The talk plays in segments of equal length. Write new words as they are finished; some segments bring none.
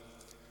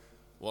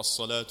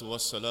والصلاة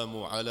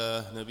والسلام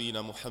على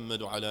نبينا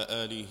محمد وعلى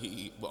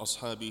آله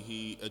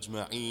وأصحابه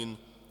أجمعين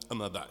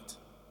أما بعد.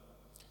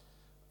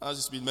 As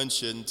it's been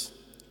mentioned,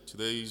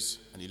 today's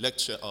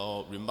lecture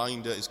or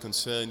reminder is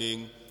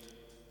concerning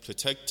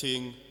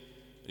protecting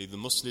the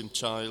Muslim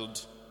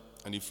child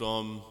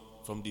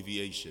from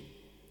deviation.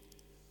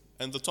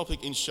 And the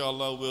topic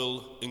inshallah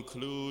will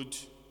include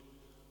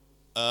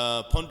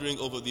pondering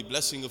over the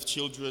blessing of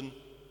children,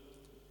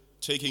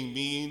 taking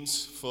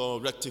means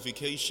for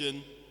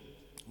rectification,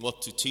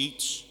 what to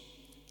teach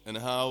and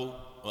how,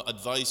 or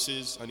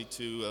advices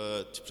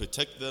to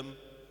protect them,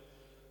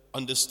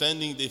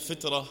 understanding the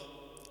fitrah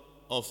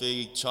of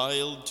a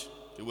child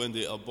when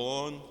they are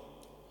born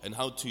and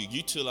how to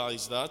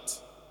utilize that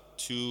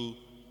to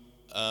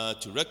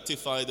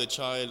rectify the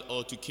child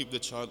or to keep the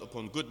child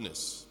upon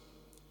goodness.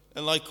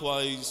 And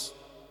likewise,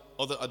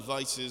 other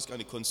advices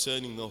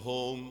concerning the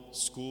home,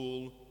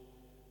 school,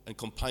 and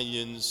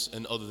companions,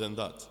 and other than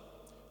that.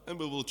 And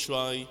we will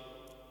try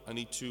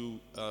to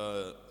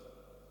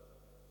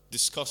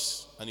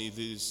discuss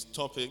these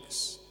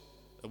topics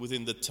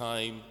within the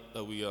time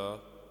that we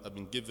have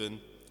been given,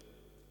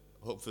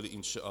 hopefully,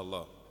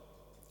 inshaAllah.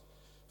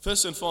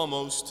 First and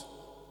foremost,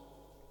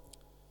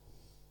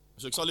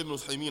 Shaykh Salih ibn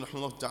Uthaymeen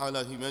rahimahullah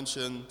ta'ala,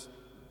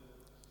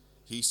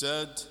 he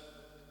said,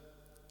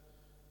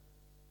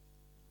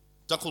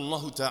 اتقوا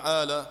الله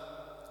تعالى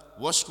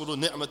واشكروا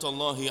نعمة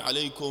الله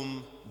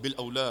عليكم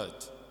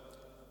بالأولاد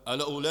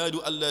الأولاد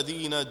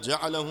الذين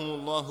جعلهم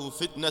الله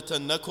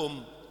فتنة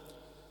لكم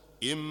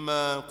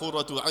إما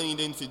قرة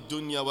عين في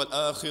الدنيا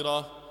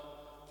والآخرة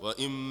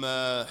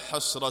وإما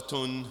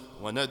حسرة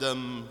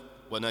وندم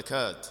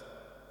ونكاد.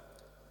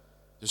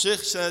 The Shaykh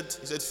said,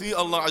 fear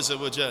Allah Azza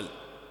wa Jal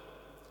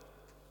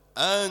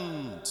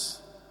and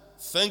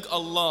thank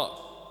Allah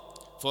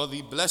for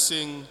the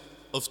blessing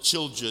of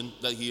children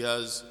that He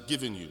has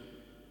given you.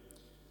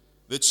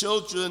 The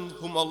children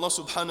whom Allah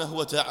subhanahu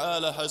wa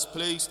ta'ala has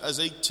placed as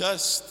a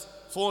test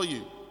for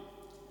you.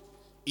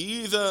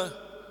 Either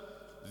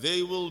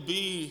they will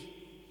be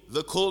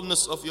the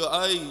coldness of your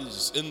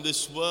eyes in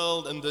this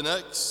world and the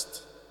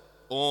next,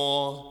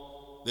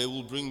 or they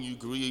will bring you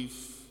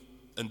grief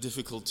and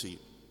difficulty.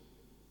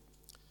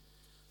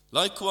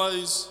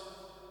 Likewise,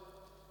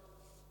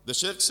 the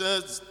Shaykh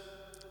says,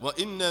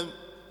 وَإِنَّ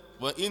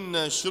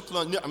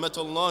شُكْرَ نِعْمَةَ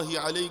اللَّهِ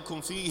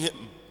عَلَيْكُمْ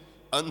فِيهِمْ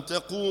أَن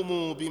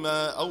تَقُومُوا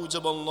بِمَا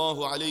أَوْجَبَ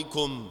اللَّهُ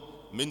عَلَيْكُمْ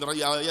مِنْ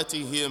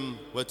رِعَايَتِهِمْ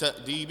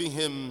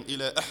وَتَأْدِيبِهِمْ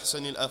إِلَى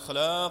أَحْسَنِ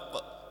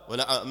الْأَخْلَاقِ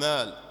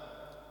وَالْأَعْمَالِ.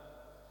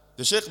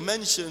 The Shaykh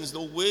mentions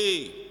the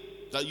way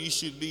that you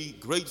should be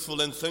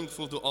grateful and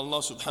thankful to Allah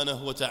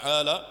subhanahu wa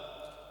ta'ala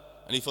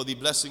and for the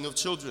blessing of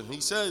children.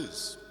 He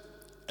says,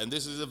 and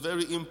this is a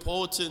very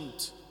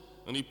important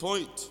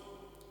point,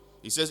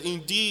 he says,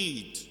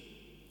 indeed,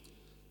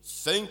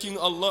 thanking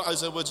Allah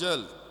Azza wa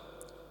Jal,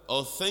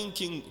 or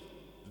thanking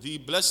the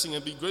blessing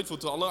and be grateful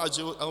to Allah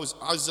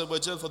Azza wa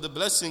Jal for the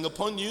blessing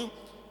upon you,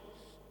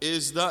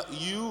 is that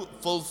you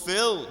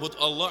fulfill what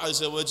Allah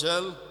Azza wa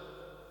Jal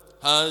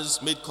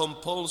has made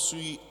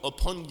compulsory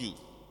upon you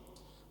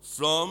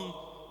from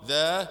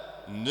their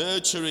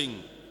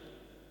nurturing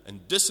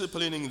and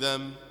disciplining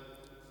them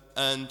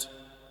and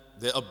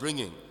their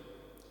upbringing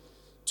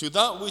to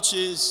that which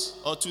is,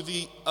 or to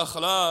the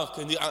akhlaq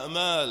and the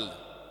a'mal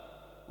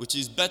which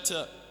is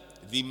better,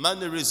 the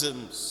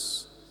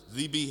mannerisms,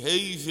 the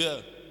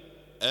behavior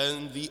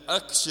and the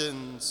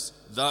actions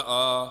that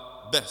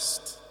are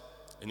best.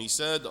 And he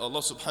said,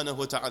 Allah subhanahu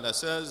wa ta'ala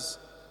says,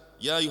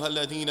 يا أيها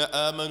الذين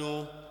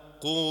آمنوا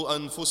قوا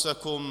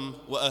أنفسكم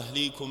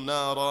وأهليكم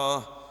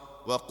نارا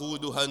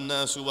وقودها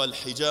الناس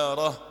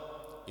والحجارة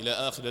إلى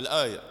آخر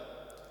الآية.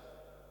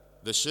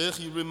 The Shaykh,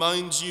 he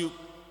reminds you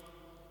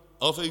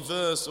of a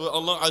verse where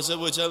Allah Azza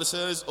wa Jal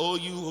says, O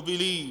you who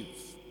believe,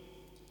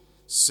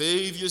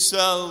 save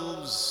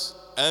yourselves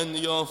and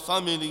your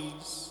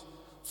families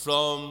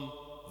from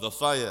the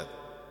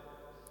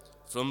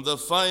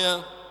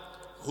fire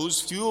whose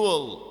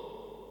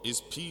fuel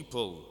is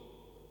people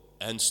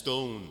and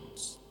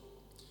stones.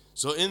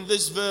 So in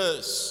this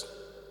verse,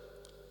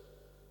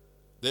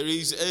 there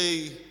is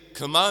a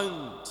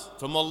command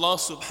from Allah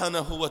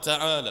subhanahu wa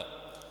ta'ala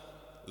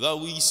that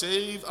we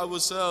save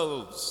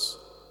ourselves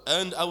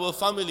and our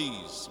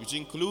families, which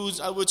includes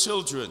our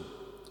children,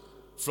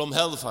 from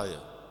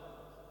hellfire.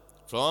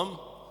 From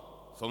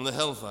the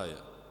hellfire.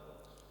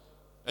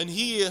 And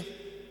here,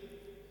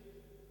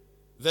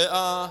 there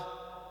are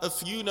a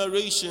few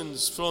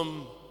narrations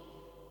from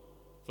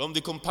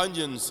the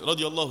companions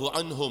radiallahu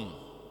anhum.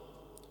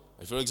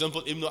 For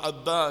example, Ibn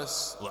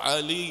Abbas or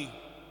Ali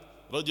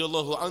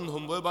radiallahu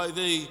anhum, whereby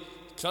they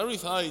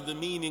clarify the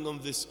meaning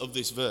of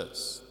this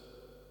verse.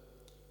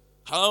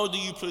 How do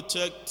you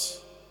protect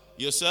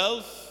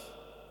yourself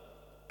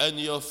and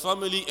your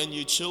family and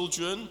your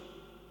children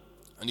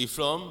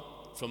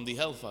from the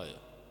hellfire?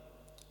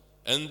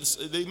 And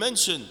they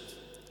mentioned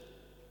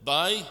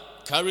by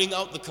carrying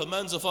out the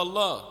commands of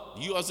Allah.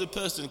 You as a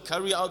person,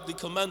 carry out the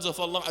commands of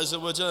Allah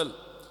Azza wa Jal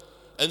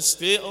and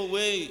stay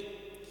away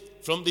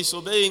from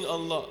disobeying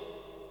Allah.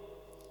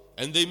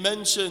 And they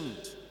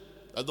mentioned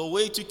that the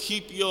way to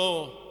keep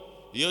your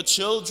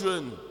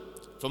children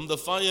from the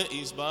fire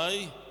is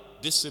by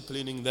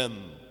disciplining them,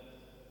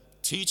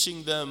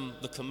 teaching them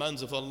the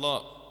commands of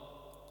Allah,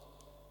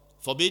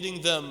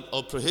 forbidding them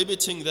or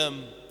prohibiting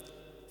them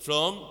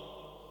from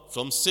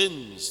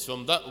sins,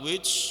 from that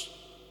which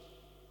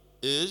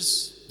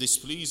is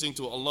displeasing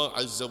to Allah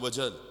Azza wa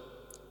Jal.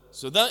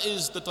 So that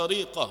is the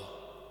tariqah,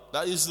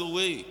 that is the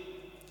way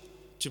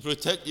to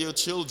protect your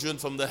children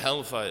from the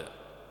hellfire,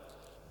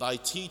 by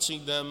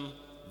teaching them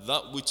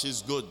that which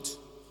is good,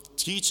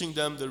 teaching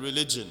them the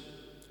religion,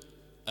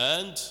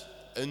 and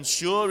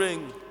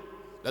ensuring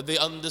that they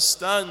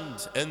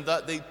understand and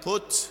that they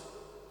put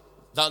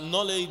that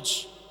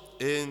knowledge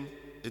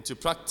into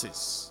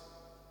practice.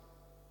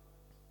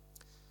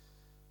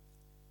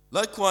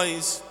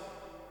 Likewise,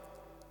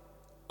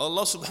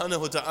 Allah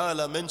subhanahu wa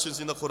ta'ala mentions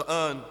in the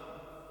Quran,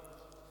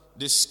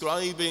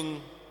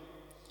 describing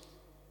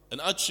an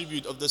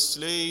attribute of the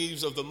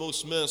slaves of the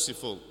Most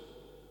Merciful,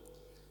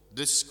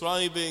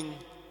 describing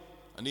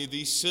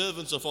the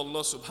servants of Allah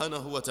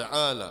subhanahu wa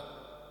ta'ala.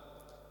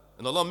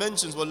 And Allah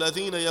mentions,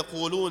 وَالَّذِينَ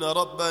يَقُولُونَ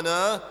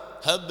رَبَّنَا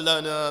هَبْ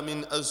لَنَا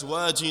مِنْ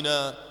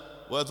أَزْوَاجِنَا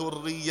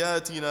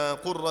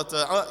وَذُرِّيَّاتِنَا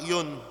قُرَّةَ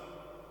أَعْيُنٍ.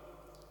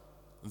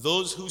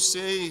 Those who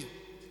say,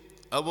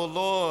 our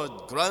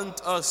Lord,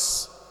 grant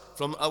us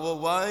from our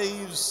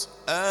wives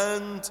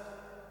and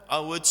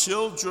our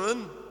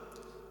children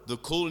the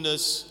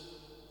coolness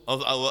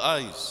of our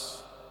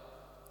eyes.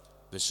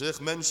 The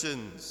Shaykh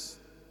mentions,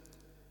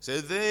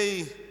 say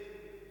they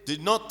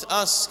did not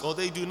ask, or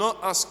they do not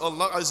ask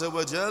Allah Azza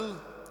wa Jal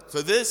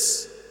for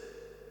this,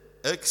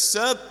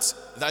 except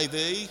that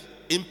they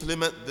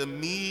implement the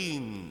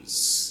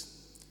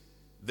means.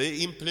 They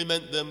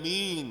implement the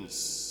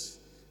means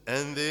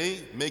and they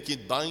make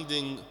it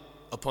binding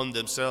upon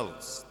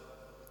themselves.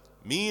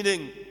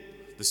 Meaning,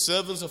 the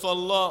servants of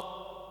Allah,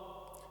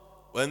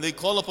 when they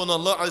call upon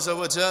Allah Azza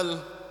wa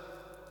Jal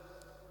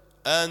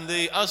and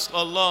they ask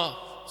Allah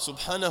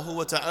subhanahu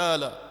wa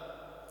ta'ala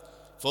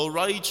for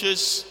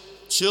righteous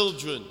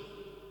children,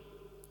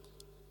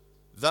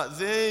 that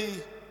they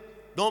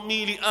don't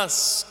merely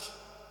ask,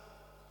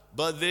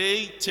 but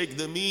they take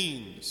the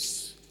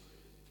means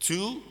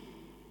to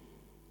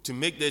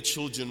make their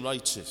children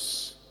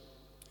righteous.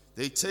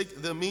 They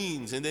take the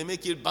means and they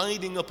make it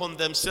binding upon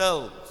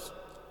themselves.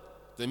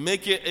 They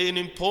make it an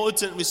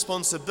important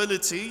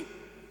responsibility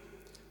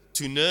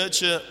to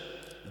nurture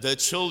their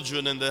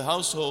children and their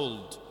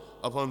household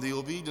upon the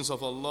obedience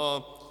of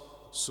Allah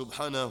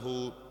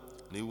subhanahu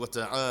wa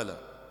ta'ala.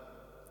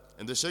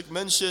 And the Shaykh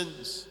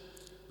mentions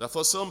that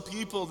for some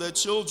people their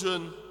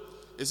children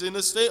is in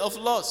a state of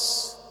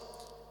loss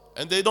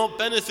and they don't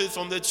benefit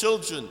from their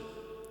children,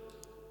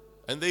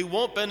 and they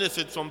won't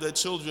benefit from their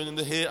children in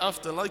the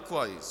hereafter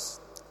likewise.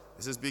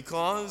 This is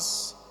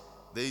because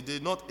they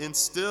did not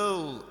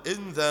instill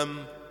in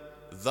them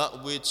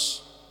that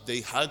which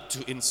they had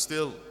to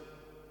instill.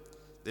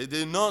 They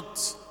did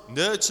not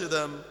nurture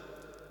them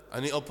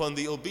upon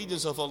the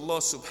obedience of Allah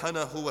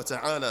subhanahu wa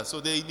ta'ala.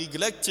 So they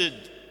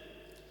neglected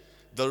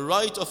the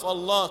right of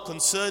Allah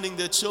concerning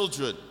their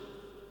children.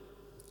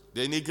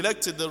 They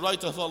neglected the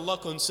right of Allah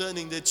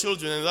concerning their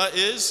children, and that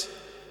is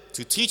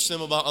to teach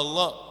them about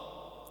Allah,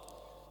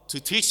 to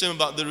teach them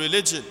about the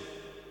religion,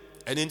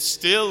 and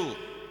instill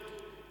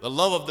the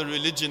love of the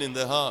religion in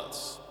their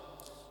hearts.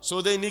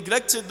 So they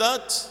neglected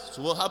that.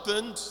 So what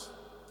happened?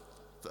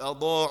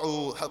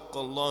 فَأَضَاعُوا حَقَّ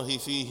اللَّهِ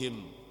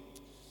فِيهِمْ.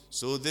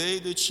 So they,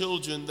 the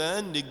children,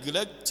 then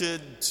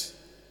neglected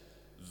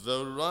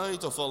the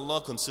right of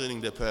Allah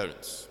concerning their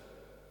parents.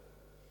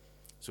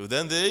 So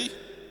then they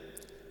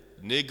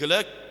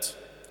neglect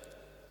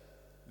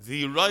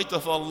the right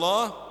of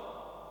Allah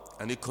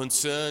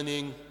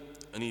concerning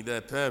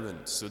their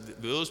parents. So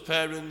those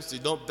parents, they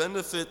don't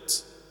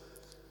benefit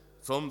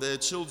from their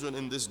children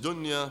in this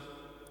dunya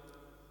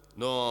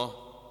nor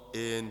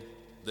in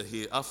the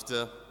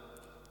hereafter,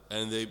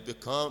 and they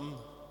become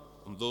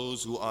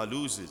those who are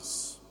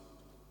losers.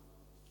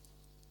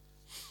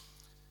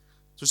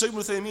 So Shaykh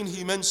Ibn Uthaymeen,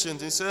 he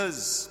mentioned, he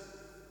says,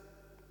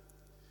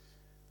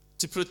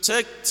 to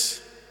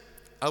protect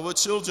our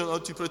children, or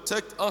to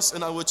protect us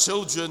and our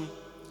children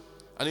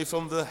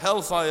from the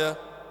hellfire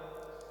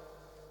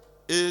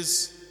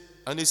is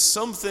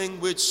something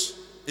which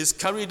is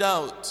carried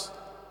out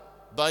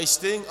by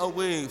staying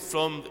away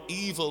from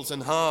evils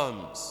and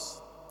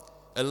harms,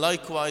 and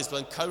likewise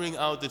by carrying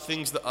out the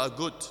things that are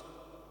good.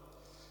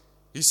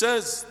 He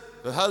says,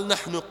 فَهَلْ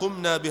نَحْنُ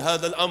قُمْنَا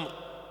بِهَذَا الْأَمْرِ.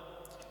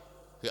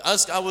 We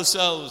ask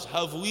ourselves,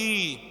 have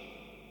we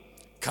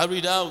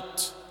carried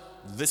out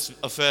this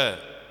affair?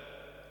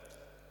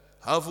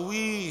 Have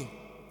we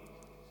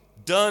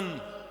done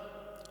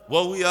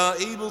what we are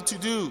able to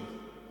do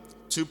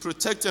to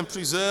protect and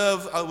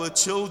preserve our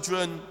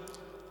children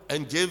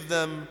and give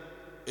them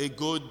a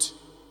good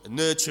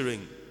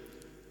nurturing?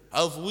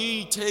 Have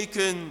we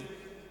taken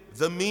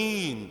the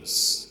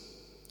means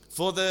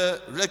for their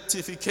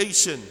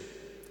rectification?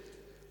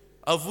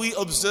 Have we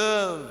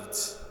observed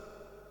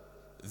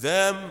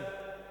them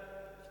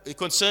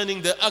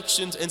concerning their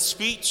actions and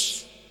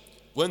speech,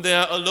 when they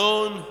are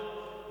alone,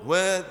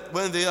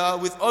 when they are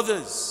with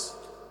others?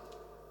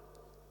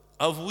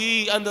 Have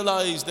we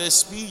analyzed their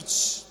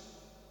speech,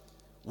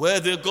 where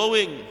they're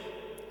going,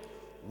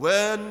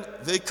 when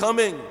they're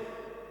coming?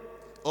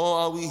 Or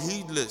are we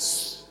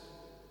heedless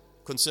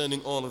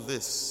concerning all of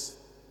this?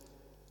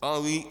 Are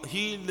we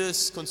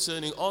heedless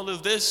concerning all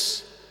of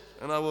this?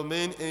 And our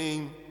main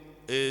aim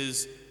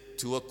is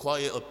to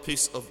acquire a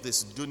piece of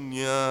this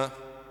dunya,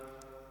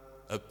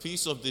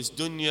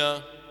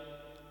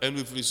 and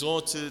we've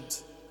resorted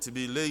to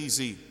be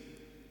lazy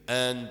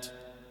and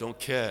don't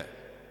care.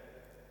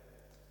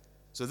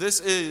 So this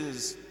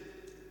is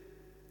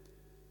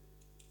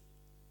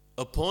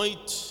a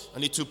point I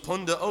need to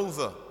ponder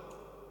over.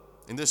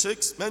 And the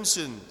Shaykh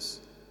mentions,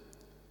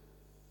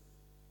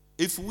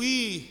 if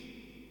we,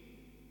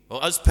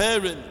 or as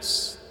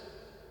parents,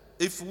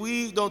 if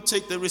we don't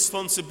take the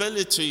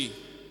responsibility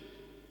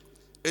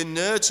in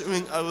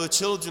nurturing our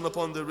children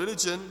upon the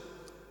religion,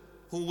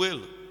 who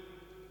will?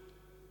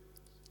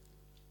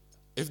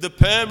 If the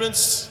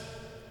parents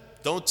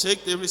don't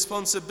take the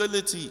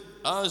responsibility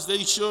as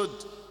they should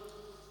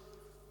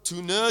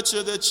to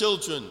nurture their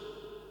children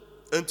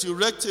and to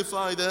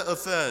rectify their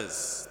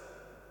affairs,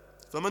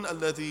 فَمَنْ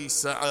الَّذِي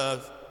سَعَى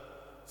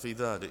فِي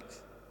ذَلِكَ?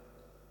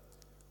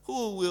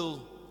 Who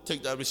will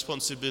take that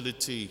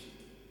responsibility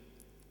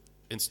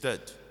instead?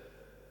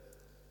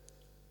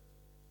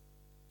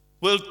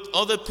 Will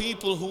other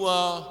people who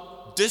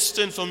are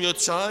distant from your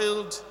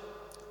child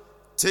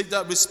take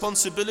that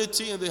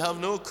responsibility and they have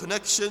no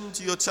connection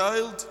to your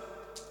child?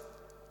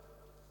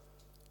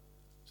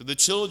 So the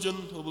children,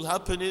 what will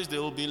happen is they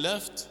will be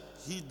left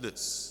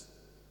heedless.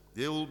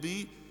 They will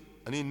be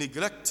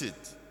neglected.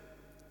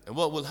 And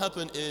what will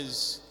happen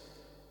is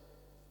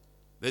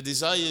their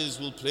desires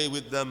will play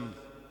with them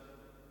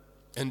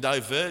and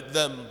divert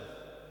them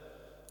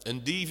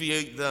and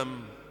deviate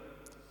them.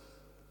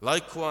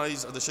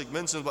 Likewise, as the Shaykh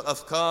mentioned,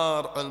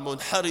 وَالْأَفْكَارِ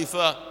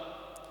الْمُنْحَرِفَةِ,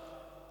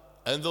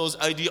 and those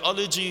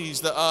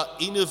ideologies that are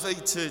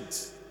innovated,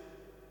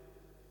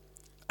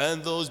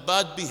 and those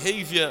bad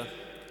behavior,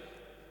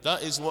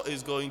 that is what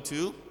is going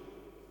to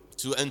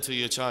enter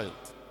your child.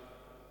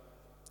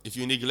 If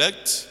you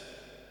neglect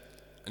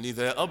and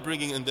their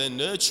upbringing and their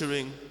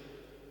nurturing,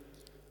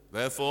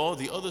 therefore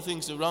the other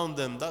things around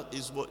them, that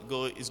is what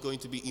is going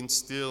to be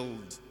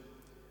instilled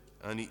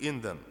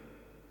in them.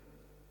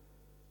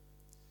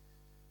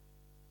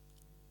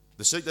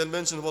 The Shaykh then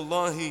mentioned,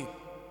 وَاللَّهِ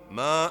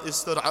مَا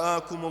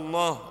إِسْتَرْعَاكُمُ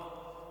اللَّهُ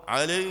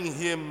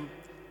عَلَيْهِمْ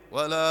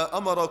وَلَا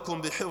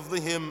أَمَرَكُمْ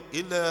بِحِفْظِهِمْ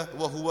إِلَّا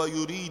وَهُوَ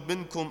يُرِيدُ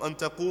مِنْكُمْ أَن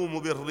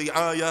تَقُومُوا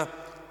بِالرِّعَايَةِ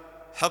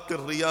حَقِّ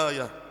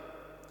الرِّعَايَةِ.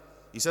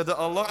 He said that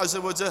Allah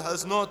Azza wa Jalla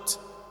has not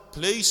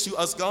placed you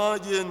as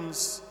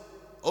guardians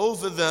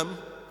over them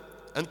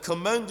and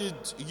commanded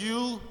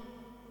you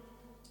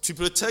to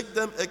protect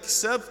them,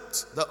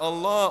 except that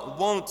Allah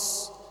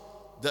wants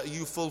that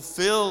you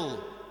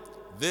fulfill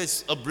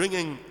this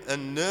upbringing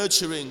and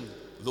nurturing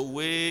the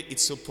way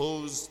it's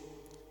supposed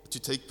to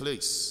take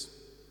place.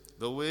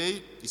 The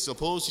way it's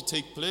supposed to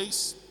take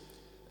place,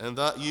 and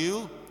that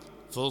you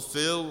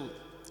fulfill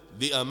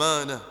the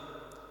amana.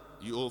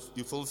 You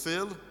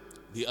fulfill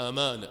the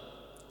amana.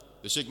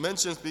 The Shaykh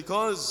mentions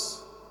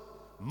because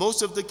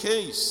most of the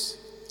case,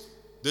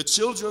 the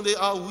children, they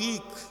are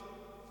weak.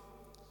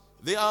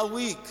 They are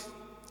weak.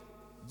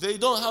 They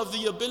don't have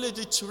the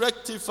ability to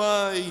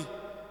rectify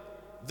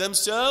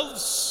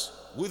themselves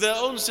with their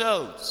own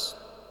selves.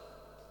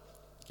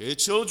 Okay,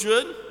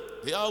 children,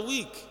 they are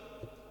weak.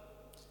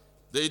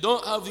 They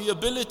don't have the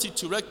ability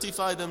to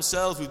rectify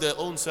themselves with their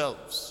own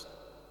selves.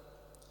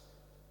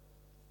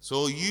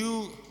 So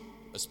you,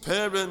 as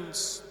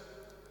parents,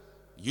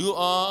 you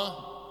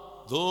are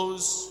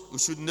those who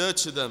should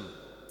nurture them.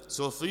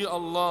 So fear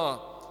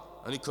Allah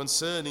and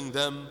concerning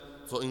them,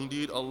 for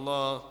indeed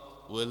Allah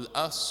will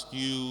ask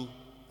you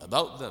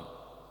about them.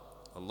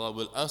 Allah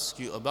will ask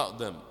you about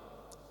them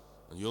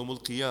on Yawm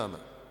al-Qiyamah.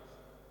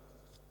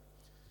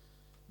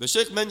 The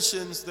Shaykh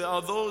mentions there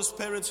are those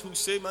parents who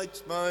say,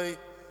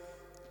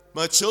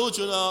 my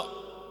children are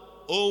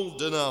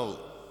older now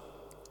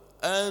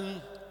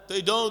and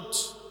they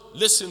don't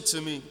listen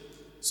to me,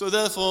 so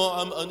therefore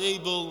I'm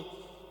unable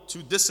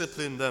to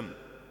discipline them.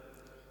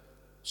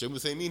 Shaykh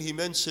Uthaymeen, he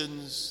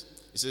mentions,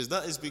 he says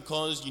that is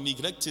because you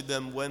neglected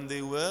them when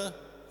they were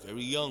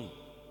very young.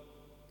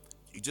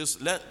 You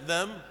just let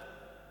them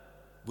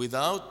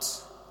without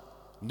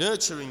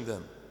nurturing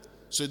them.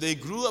 So they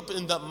grew up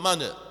in that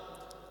manner.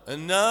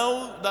 And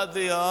now that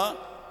they are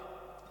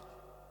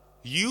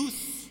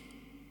youth,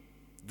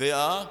 they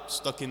are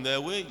stuck in their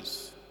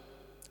ways.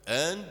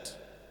 And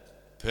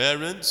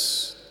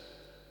parents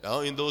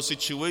are in those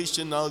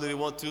situations, now they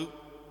want to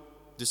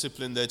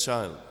discipline their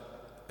child.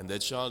 And their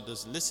child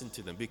doesn't listen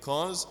to them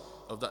because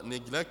of that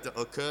neglect that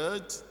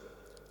occurred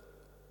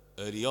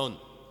early on.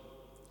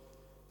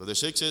 But the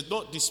Shaykh says,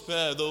 don't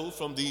despair though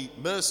from the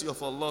mercy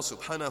of Allah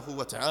subhanahu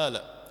wa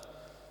ta'ala.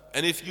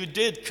 And if you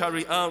did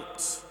carry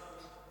out,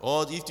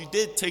 or if you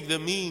did take the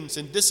means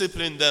and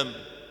discipline them,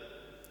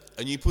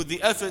 and you put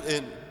the effort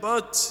in,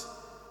 but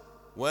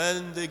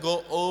when they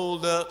got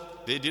older,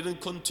 they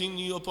didn't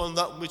continue upon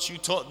that which you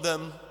taught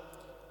them,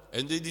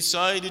 and they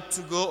decided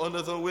to go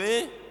another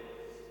way,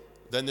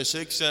 then the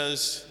Shaykh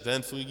says,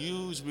 then for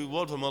you is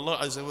reward from Allah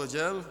Azza wa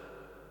Jal,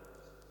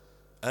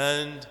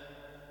 and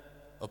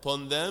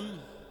upon them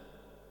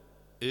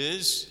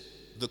is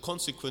the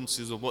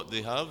consequences of what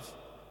they have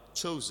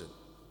chosen.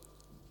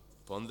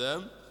 Upon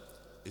them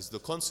is the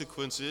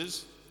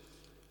consequences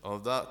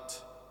of that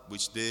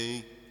which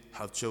they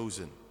have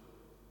chosen.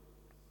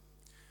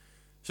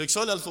 Shaykh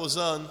Salih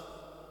Al-Fawzan,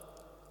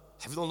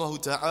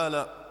 Hafidhullah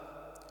Ta'ala,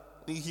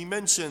 he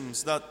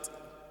mentions that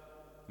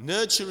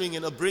nurturing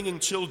and upbringing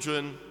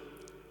children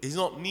is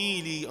not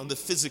merely on the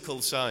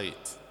physical side.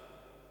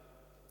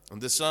 On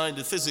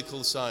the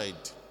physical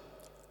side,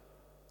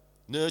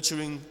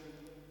 nurturing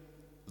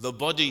the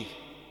body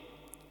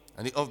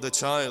of the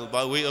child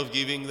by way of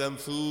giving them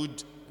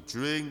food,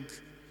 drink,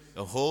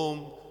 a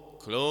home,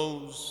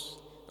 clothes,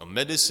 a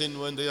medicine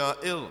when they are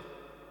ill.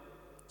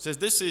 Says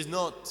this is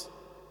not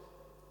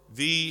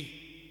the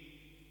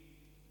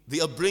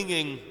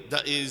upbringing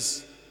that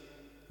is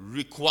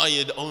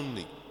required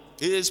only.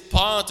 It is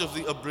part of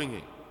the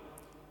upbringing.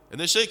 And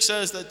the Shaykh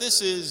says that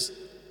this is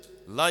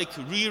like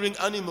rearing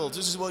animals.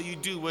 This is what you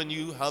do when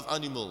you have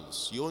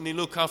animals. You only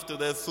look after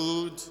their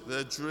food,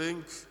 their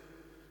drink,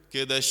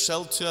 their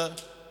shelter,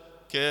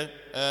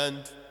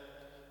 and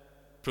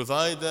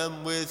provide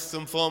them with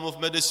some form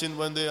of medicine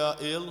when they are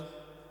ill.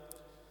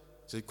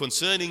 So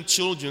concerning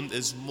children,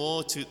 there's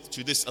more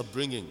to this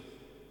upbringing.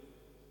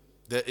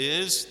 There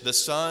is the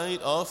side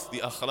of the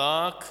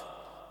akhlaq,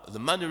 the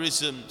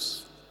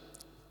mannerisms,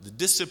 the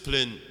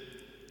discipline,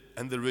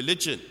 and the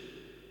religion.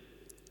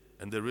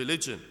 And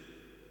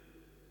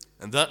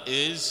that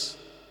is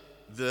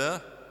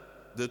the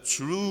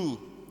true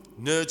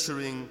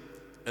nurturing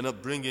and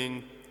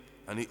upbringing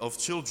of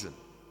children.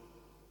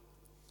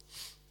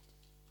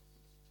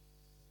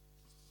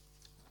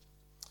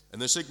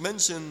 And the Shaykh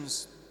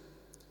mentions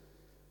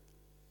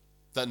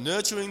that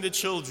nurturing the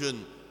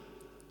children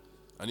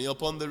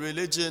upon the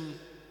religion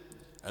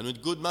and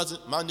with good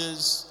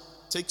manners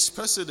takes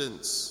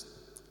precedence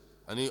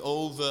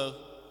over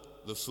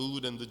the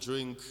food and the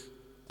drink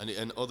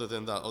and other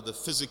than that, or the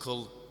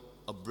physical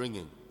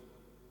upbringing.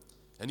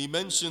 And he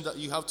mentioned that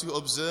you have to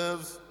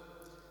observe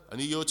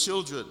your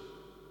children.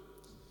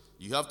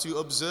 You have to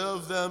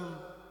observe them,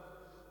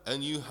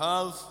 and you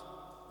have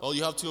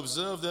to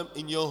observe them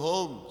in your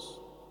homes.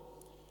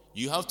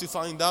 You have to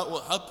find out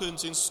what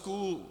happens in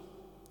school.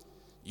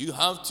 You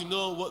have to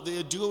know what they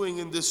are doing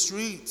in the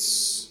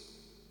streets.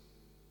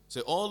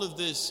 So all of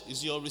this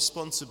is your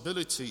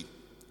responsibility,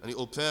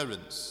 O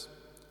parents.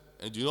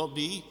 And do not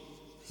be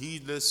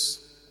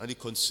heedless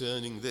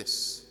concerning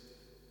this.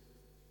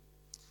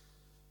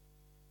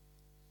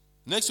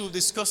 Next we'll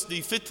discuss the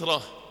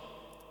fitrah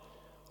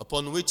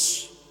upon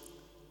which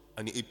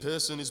a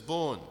person is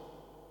born.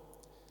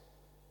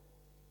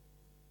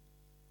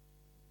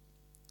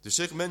 The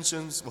Shaykh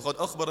mentions وقد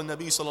أخبر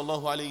النبي صلى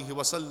الله عليه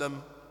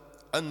وسلم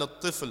أن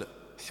الطفل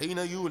حين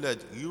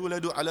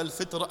يولد على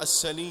الفطرة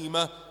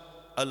السليمة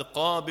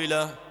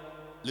القابلة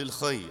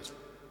للخير.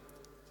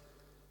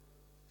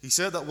 He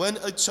said that when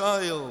a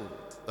child,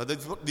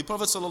 the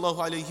Prophet sallallahu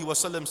alaihi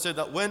wasallam said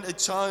that when a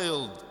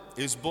child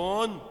is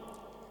born,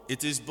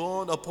 it is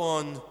born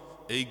upon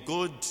a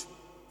good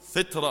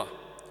fitrah,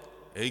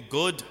 a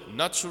good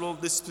natural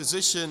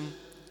disposition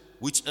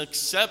which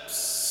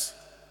accepts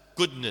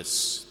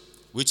goodness,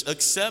 which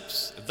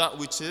accepts that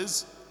which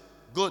is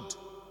good.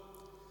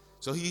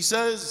 So he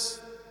says,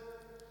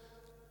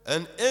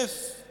 and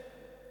if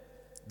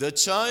the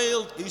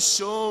child is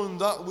shown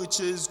that which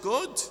is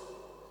good,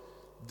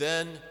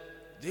 then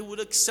they would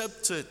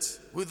accept it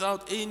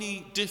without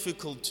any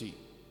difficulty.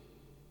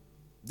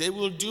 They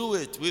will do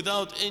it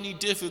without any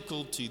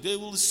difficulty. They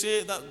will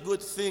say that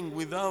good thing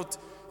without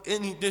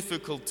any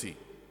difficulty.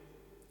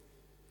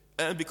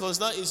 And because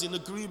that is in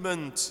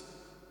agreement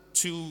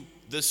to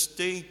the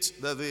state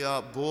that they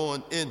are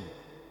born in.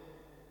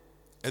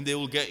 And they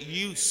will get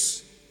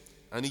used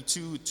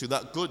to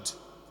that good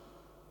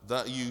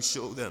that you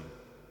show them.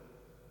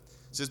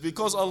 It says,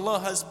 because Allah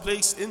has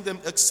placed in them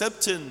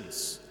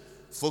acceptance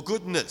for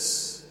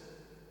goodness,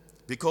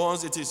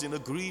 because it is in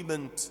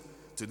agreement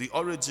to the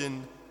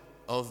origin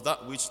of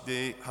that which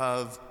they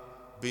have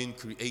been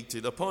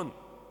created upon.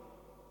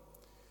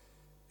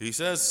 He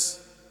says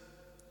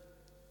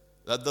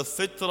that the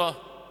fitrah,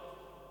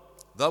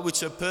 that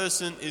which a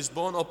person is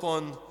born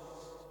upon,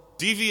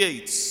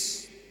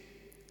 deviates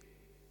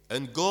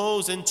and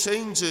goes and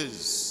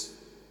changes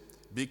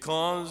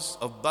because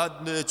of bad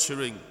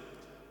nurturing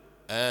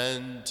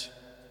and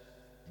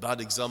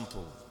bad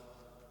example.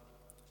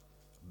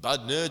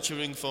 Bad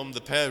nurturing from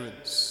the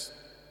parents,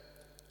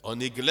 or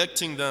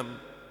neglecting them,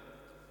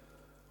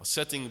 or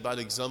setting bad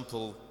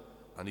example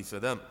for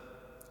them.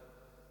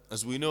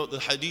 As we know the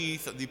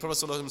hadith that the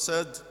Prophet ﷺ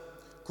said,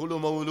 كُلُّ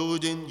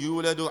مَوْلُودٍ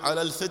يُولَدُ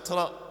عَلَى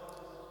الْفِطْرَةِ,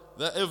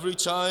 that every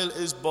child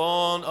is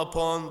born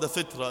upon the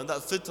fitrah. And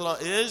that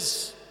fitrah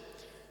is,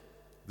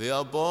 they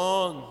are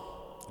born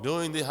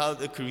knowing they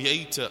have a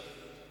creator,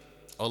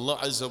 Allah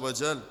Azza wa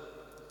Jal.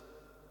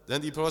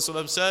 Then the Prophet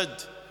ﷺ said,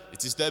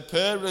 it is their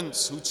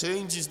parents who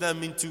changes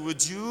them into a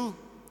Jew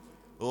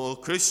or a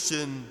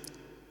Christian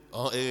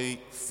or a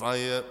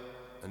fire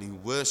and a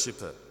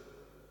worshipper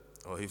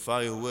or a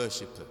fire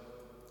worshipper.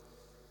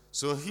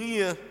 So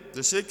here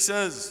the Sheikh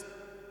says,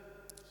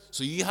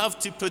 so you have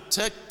to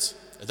protect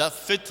that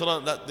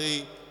fitrah that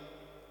they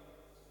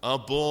are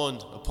born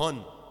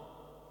upon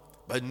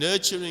by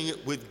nurturing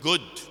it with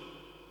good,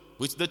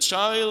 which the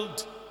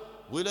child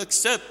will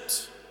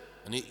accept,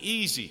 and it's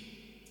easy,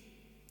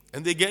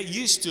 and they get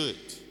used to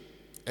it,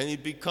 and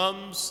it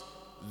becomes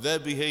their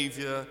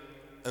behavior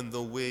and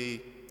the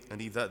way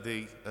that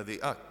they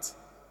act.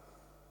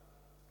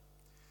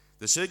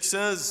 The Sheikh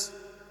says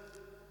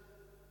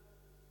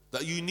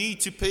that you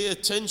need to pay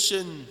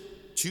attention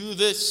to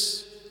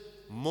this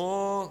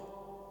more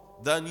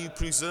than you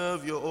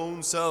preserve your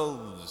own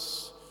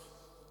selves,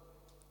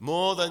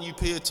 more than you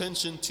pay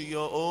attention to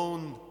your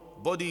own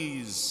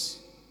bodies,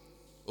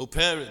 O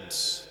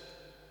parents,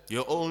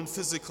 your own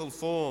physical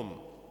form.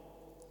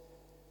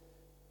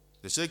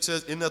 The Sheikh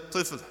says, إن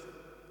الطفل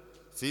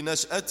في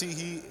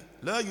نشأته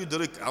لا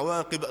يدرك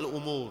عواقب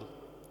الأمور.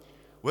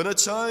 When a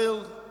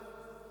child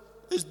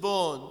is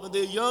born, when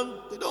they're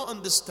young, they don't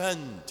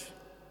understand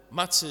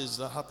matters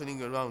that are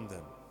happening around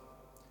them.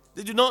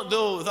 They do not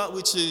know that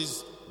which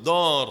is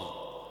dar,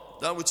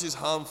 that which is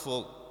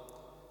harmful,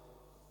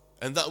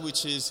 and that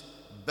which is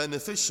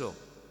beneficial.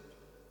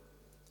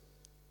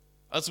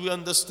 As we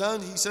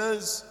understand, he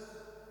says,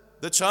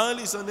 the child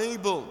is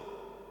unable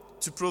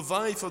to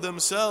provide for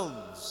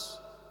themselves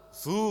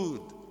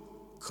food,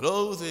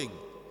 clothing,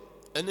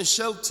 and a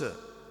shelter.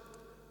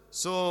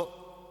 So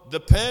the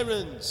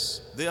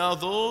parents, they are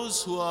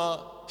those who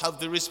have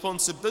the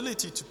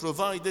responsibility to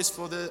provide this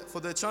for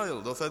their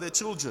child or for their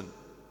children.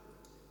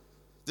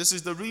 This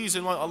is the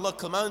reason why Allah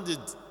commanded,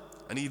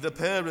 and He the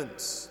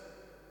parents,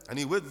 and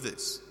He with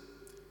this.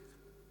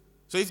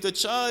 So if the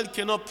child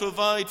cannot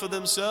provide for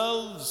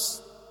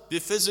themselves the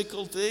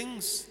physical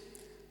things,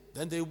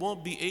 then they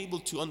won't be able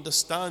to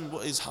understand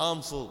what is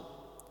harmful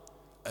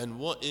and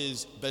what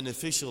is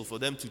beneficial for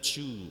them to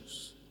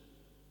choose.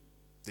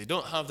 They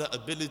don't have that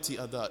ability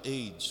at that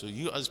age. So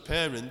you as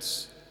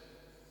parents,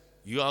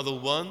 you are the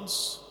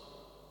ones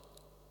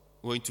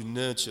going to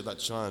nurture that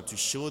child, to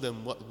show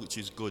them which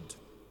is good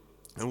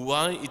and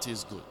why it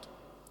is good,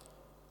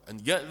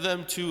 and get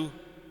them to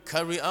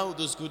carry out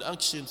those good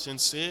actions and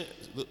say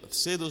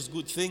those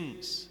good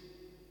things.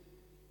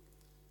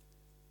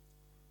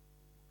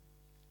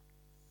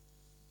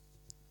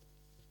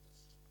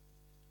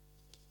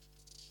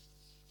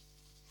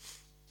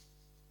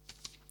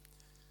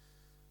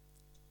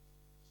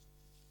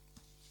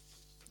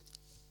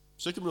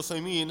 Shaykh ibn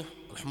Uthaymeen,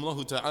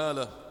 rahimahullah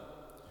ta'ala,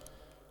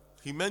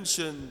 he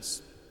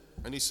mentions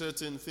any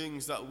certain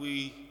things that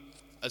we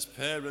as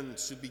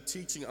parents should be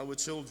teaching our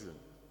children.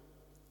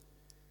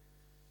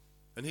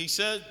 And he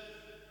said,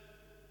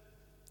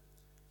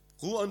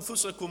 قُوا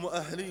أَنفُسَكُمْ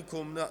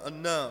وَأَهْلِيكُمْ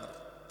النَّارِ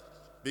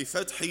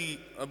بِفَتْحِ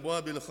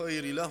أَبْوَابِ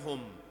الْخَيْرِ لَهُمْ.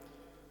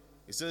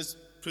 He says,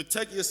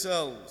 protect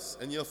yourselves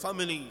and your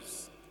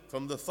families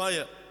from the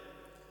fire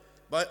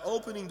by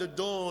opening the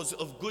doors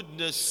of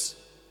goodness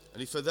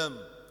for them,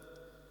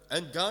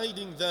 and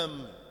guiding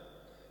them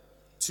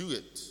to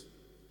it,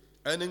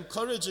 and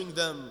encouraging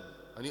them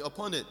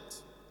upon it,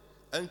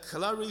 and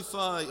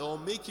clarify or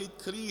make it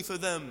clear for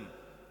them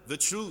the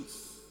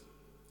truth,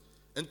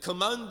 and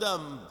command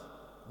them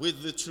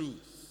with the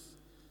truth,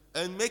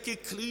 and make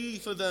it clear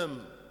for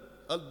them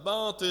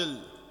al-batil,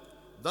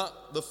 that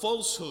the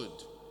falsehood,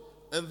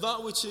 and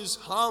that which is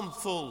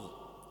harmful,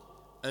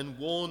 and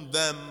warn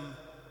them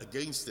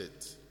against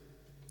it.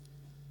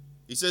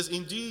 He says,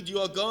 indeed you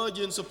are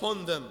guardians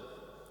upon them,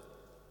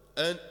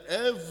 and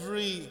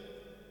every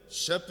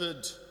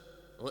shepherd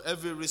or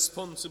every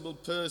responsible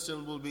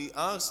person will be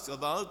asked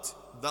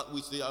about that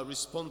which they are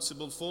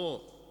responsible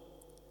for.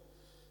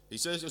 He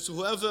says, so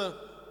whoever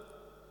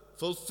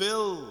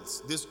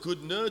fulfills this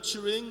good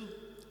nurturing,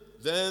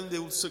 then they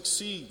will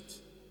succeed.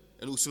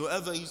 And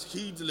whosoever is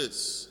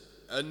heedless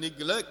and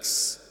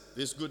neglects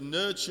this good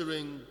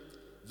nurturing,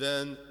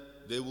 then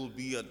they will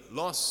be at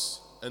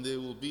loss and they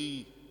will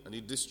be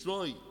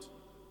destroyed.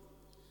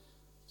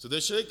 So the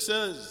Shaykh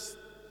says,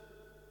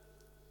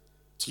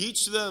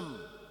 teach them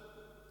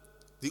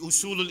the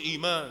usul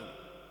al-iman.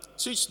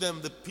 Teach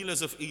them the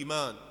pillars of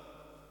iman.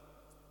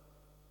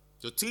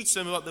 So teach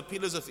them about the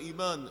pillars of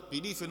iman.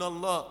 Belief in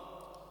Allah,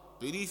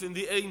 belief in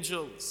the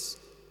angels,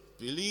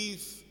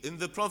 belief in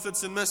the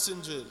prophets and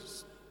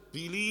messengers,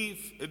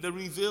 belief in the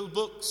revealed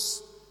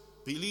books,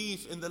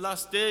 belief in the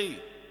last day,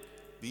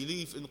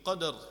 belief in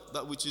qadr,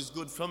 that which is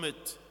good from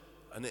it,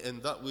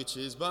 and that which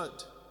is bad.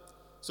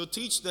 So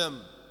teach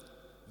them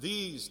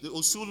these, the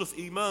usul of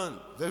iman,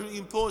 very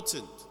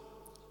important.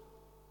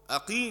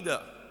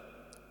 Aqeedah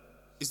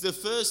is the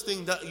first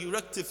thing that you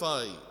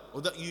rectify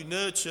or that you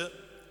nurture.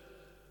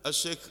 As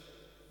Shaykh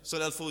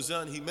Salih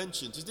Al-Fawzan, he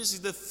mentioned, this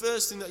is the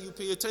first thing that you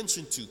pay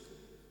attention to,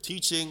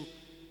 teaching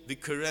the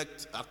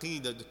correct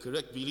aqeedah, the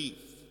correct belief.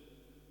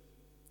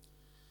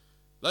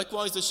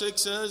 Likewise, the Shaykh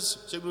says,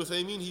 Shaykh Ibn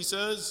Uthaymeen, he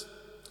says,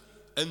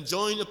 and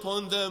join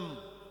upon them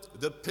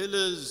the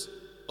pillars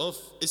of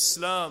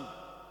Islam.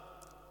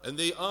 And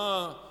they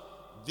are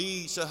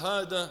the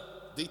Shahada,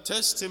 the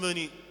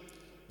testimony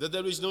that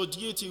there is no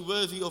deity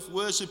worthy of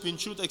worship in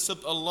truth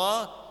except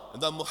Allah,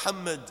 and that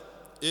Muhammad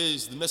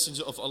is the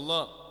messenger of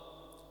Allah.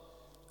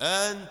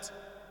 And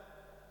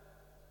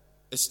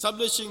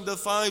establishing the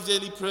 5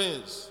 daily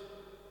prayers,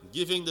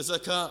 giving the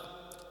zakah,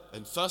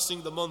 and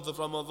fasting the month of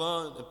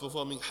Ramadan, and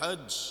performing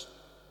Hajj,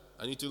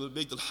 and to the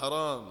Bayt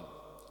al-Haram.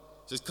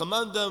 It says,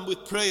 command them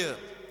with prayer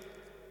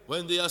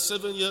when they are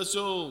 7 years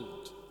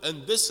old,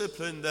 and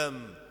discipline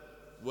them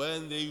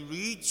when they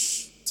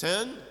reach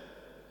 10,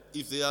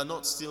 if they are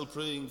not still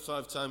praying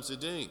 5 times a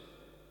day.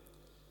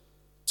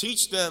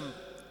 Teach them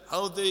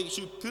how they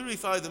should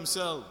purify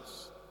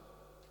themselves,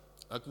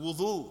 like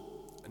wudu,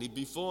 and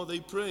before they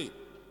pray.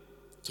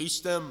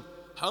 Teach them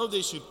how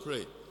they should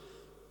pray.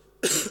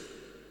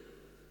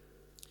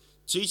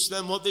 Teach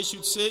them what they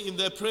should say in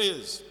their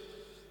prayers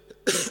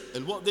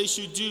and what they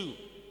should do.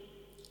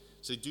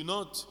 So do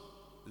not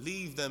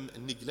leave them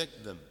and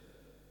neglect them.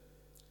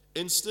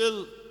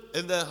 Instill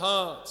in their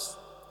hearts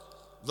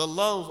the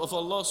love of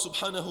Allah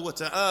subhanahu wa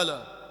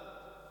ta'ala.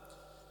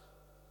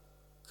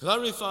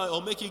 Clarify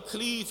or make it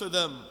clear for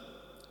them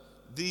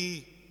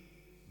the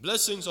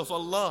blessings of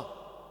Allah,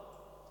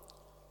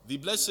 the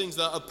blessings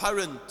that are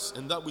apparent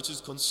and that which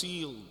is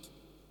concealed.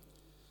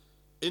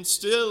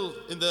 Instill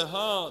in their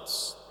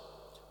hearts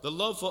the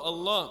love for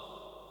Allah,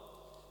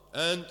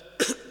 and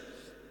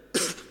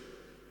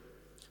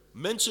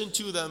mention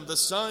to them the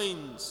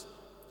signs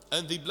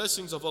and the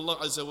blessings of Allah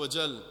Azza wa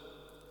Jal.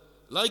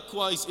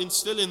 Likewise,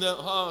 instill in their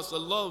hearts the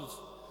love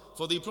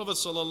for the Prophet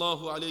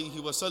sallallahu alaihi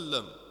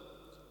wasallam,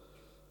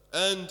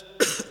 and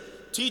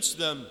teach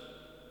them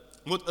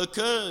what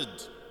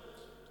occurred,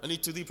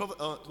 and to the Prophet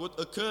what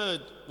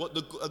occurred, what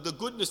the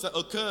goodness that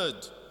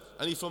occurred,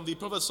 and from the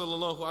Prophet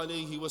sallallahu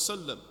alaihi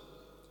wasallam.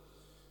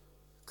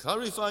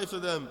 Clarify for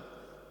them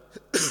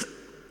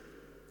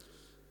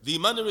the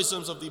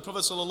mannerisms of the Prophet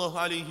sallallahu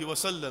alaihi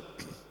wasallam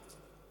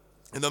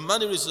and the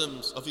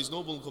mannerisms of his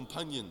noble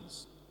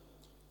companions.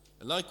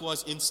 And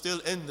likewise, instill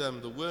in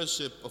them the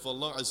worship of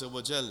Allah Azza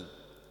wa Jal,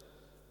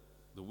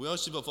 the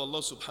worship of Allah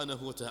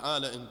subhanahu wa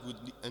ta'ala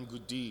and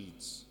good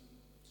deeds.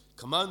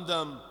 Command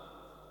them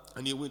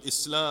and with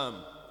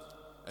Islam,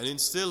 and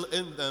instill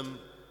in them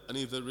and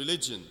the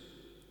religion.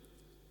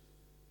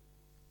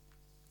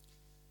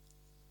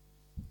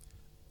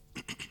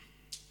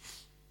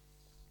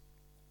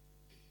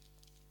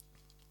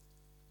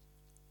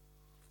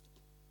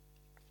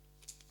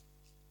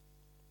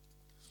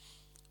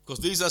 Because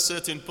these are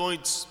certain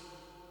points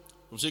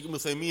from Shaykh Ibn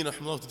Uthaymeen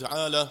rahimahullah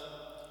ta'ala,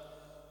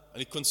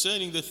 and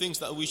concerning the things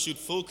that we should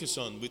focus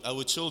on with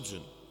our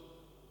children.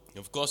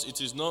 Of course,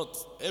 it is not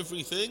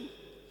everything,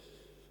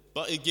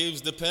 but it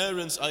gives the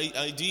parents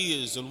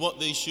ideas on what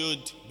they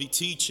should be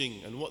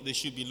teaching and what they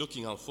should be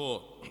looking out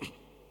for.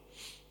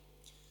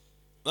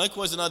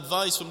 Likewise, an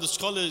advice from the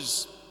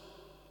scholars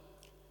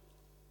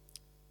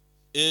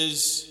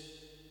is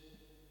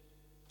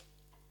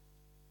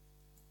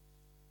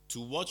to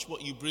watch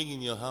what you bring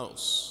in your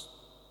house.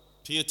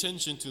 Pay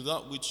attention to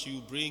that which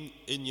you bring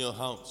in your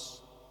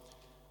house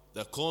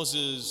that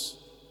causes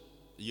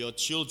your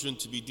children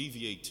to be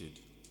deviated.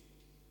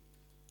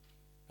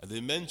 And they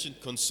mentioned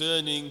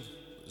concerning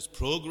those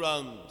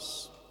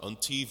programs on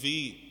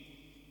TV,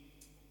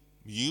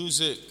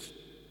 music,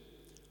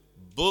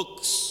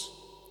 books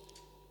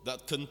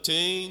that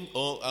contain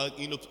or are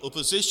in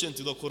opposition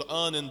to the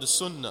Quran and the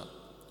Sunnah,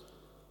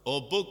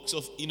 or books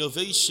of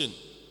innovation.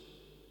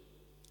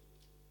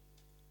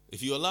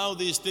 If you allow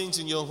these things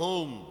in your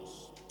homes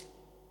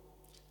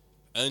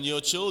and your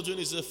children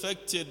is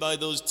affected by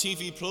those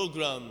TV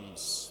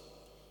programs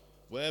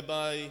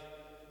whereby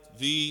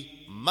the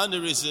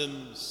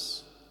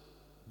mannerisms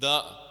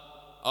that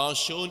are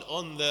shown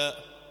on there,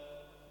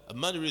 a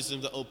mannerism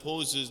that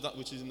opposes that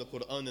which is in the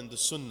Quran and the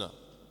Sunnah.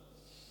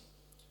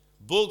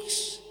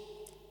 Books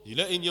you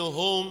let in your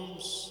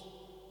homes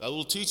that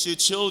will teach your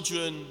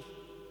children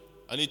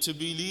and to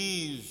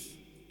believe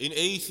in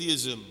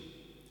atheism,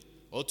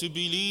 or to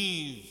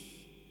believe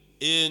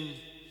in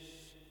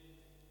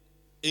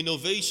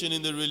innovation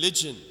in the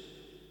religion. It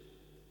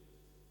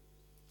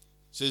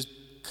says,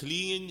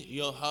 clean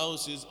your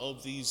houses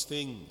of these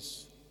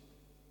things.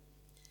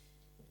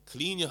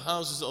 Clean your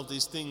houses of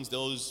these things,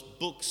 those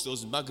books,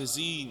 those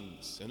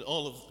magazines, and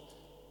all of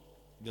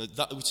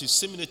that which is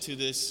similar to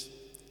this,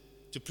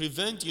 to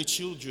prevent your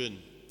children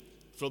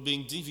from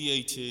being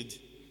deviated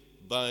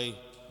by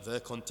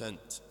their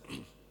content.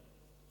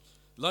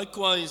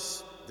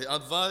 Likewise, they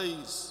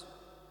advise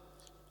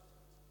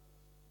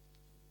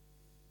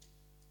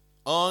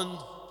on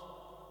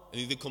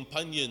the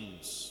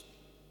companions.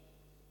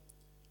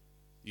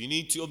 You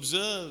need to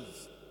observe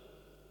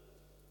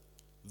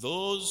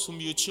those whom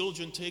your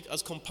children take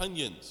as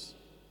companions.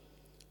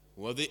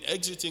 Who are they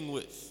exiting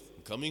with,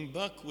 coming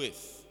back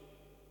with?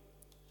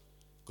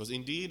 Because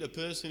indeed a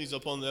person is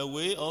upon their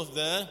way of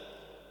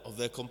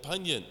their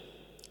companion.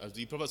 as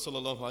the Prophet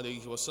sallallahu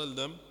alaihi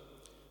wasallam,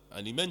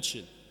 and he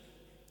mentioned,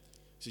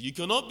 so you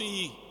cannot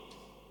be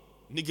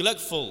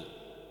neglectful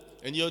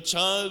and your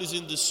child is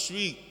in the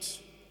street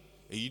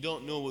and you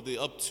don't know what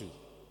they're up to,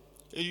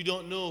 and you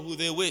don't know who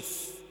they're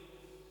with,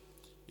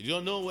 you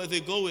don't know where they're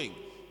going,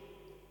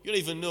 you don't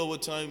even know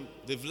what time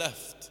they've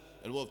left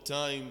and what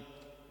time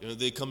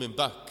they're coming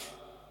back.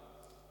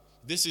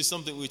 This is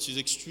something which is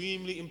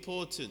extremely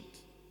important,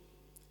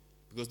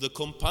 because the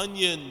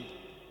companion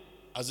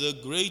has a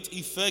great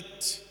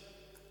effect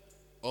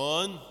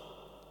on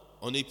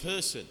a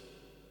person,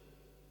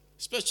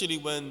 especially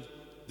when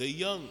they're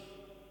young.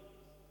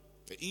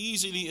 They're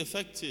easily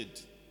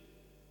affected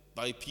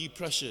by peer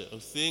pressure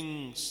of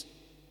things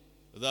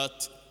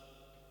that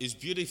is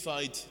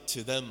beautified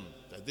to them,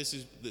 that this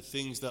is the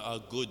things that are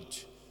good,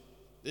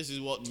 this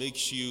is what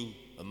makes you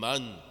a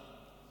man,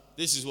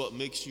 this is what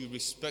makes you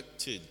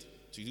respected,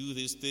 to do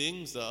these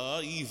things that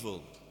are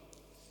evil,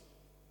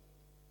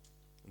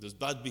 those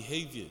bad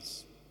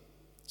behaviors.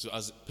 So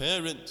as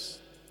parents,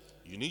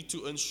 you need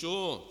to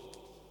ensure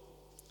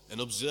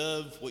and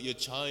observe what your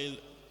child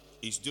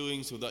is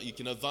doing so that you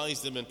can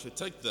advise them and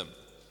protect them.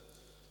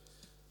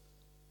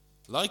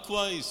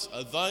 Likewise,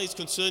 advice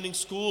concerning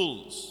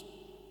schools.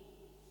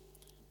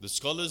 The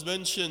scholars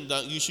mention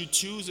that you should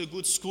choose a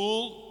good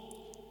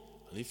school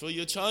only for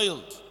your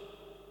child.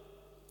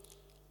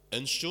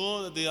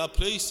 Ensure that they are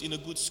placed in a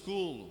good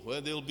school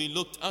where they'll be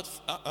looked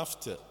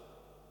after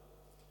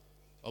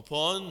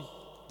upon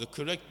the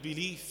correct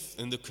belief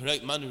and the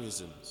correct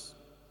mannerisms.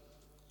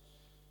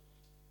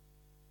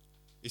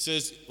 It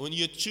says, when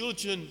your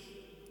children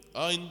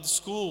are in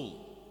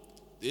school,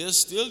 they are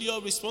still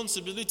your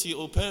responsibility,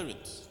 O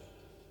parents.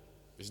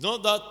 It's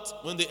not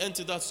that when they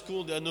enter that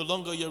school, they are no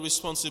longer your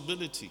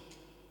responsibility.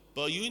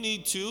 But you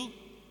need to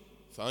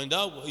find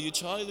out what your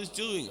child is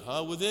doing.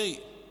 How are they?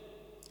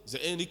 Is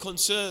there any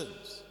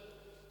concerns?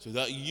 So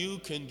that you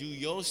can do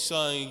your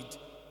side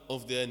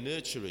of their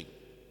nurturing.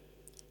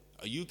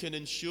 You can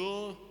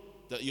ensure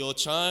that your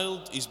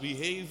child is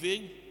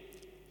behaving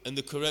in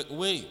the correct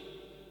way.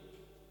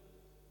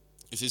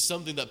 This is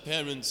something that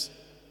parents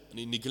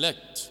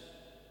neglect.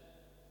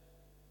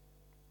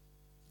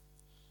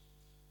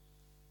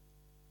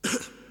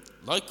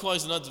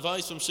 Likewise, an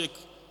advice from Sheikh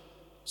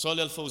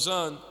Salih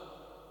Al-Fawzan,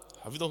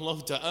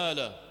 Hafidhahullah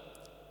Ta'ala,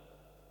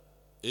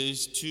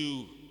 is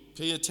to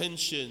pay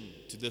attention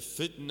to the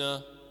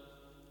fitna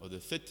or the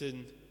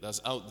fitan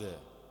that's out there.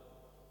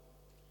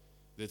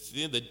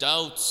 The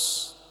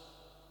doubts,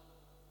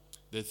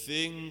 the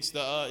things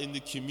that are in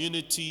the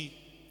community,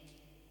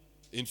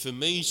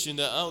 information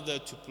that are out there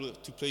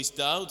to place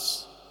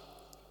doubts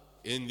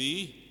in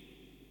the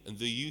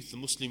youth, the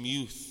Muslim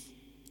youth,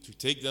 to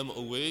take them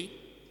away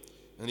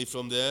and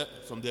from their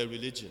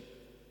religion.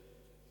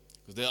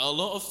 Because there are a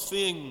lot of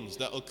things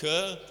that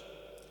occur,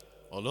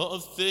 a lot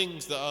of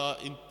things that are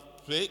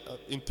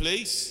in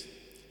place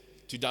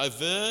to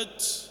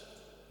divert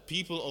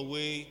people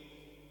away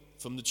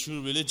from the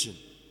true religion,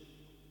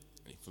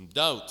 from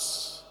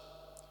doubts,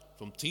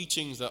 from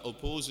teachings that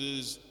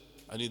opposes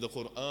the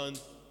Quran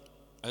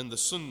and the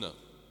Sunnah.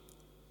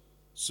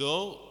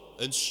 So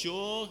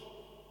ensure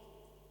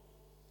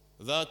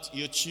that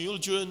your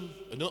children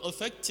are not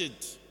affected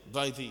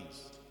by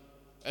these.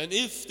 And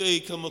if they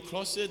come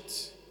across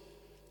it,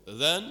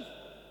 then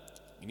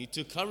you need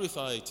to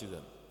clarify to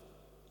them.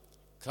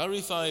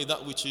 Clarify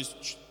that which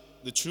is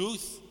the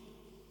truth.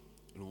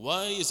 And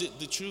why is it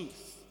the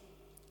truth?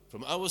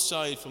 From our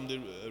side, from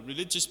the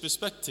religious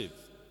perspective,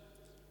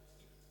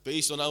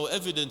 based on our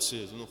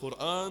evidences in the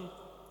Quran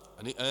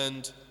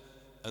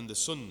and the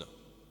Sunnah.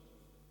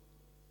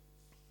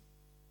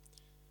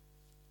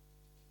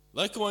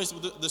 Likewise,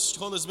 the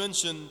scholars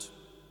mentioned,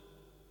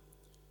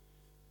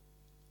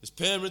 as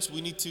parents,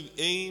 we need to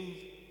aim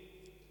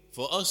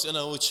for us and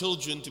our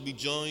children to be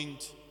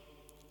joined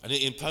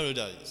in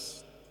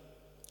paradise.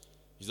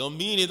 It doesn't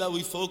mean that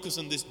we focus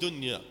on this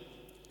dunya,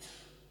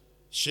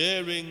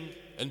 sharing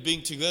and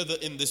being together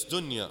in this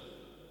dunya.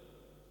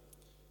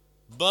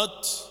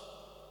 But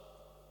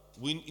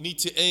we need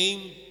to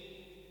aim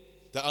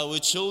that our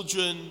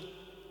children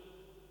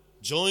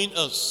join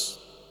us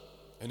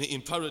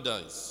in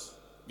paradise.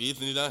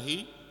 بإذن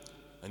الله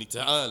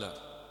تعالى.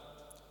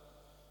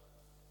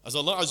 As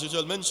Allah Azza wa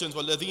Jal mentions,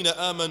 وَالَّذِينَ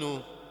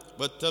آمَنُوا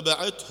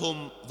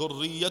وَاتَّبَعَتْهُمْ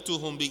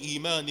ذُرِّيَّتُهُمْ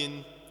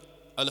بِإِيمَانٍ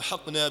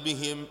أَلْحَقْنَا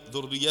بِهِمْ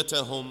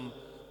ذُرِّيَّتَهُمْ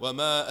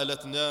وَمَا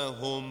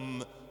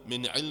أَلَتْنَاهُمْ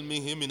مِنْ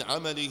عِلْمِهِمْ مِنْ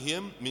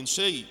عَمَلِهِمْ مِنْ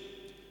شَيْءٍ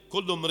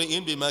كُلُّ امْرِئٍ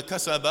بِمَا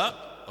كَسَبَ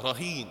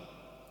رَهِينٌ.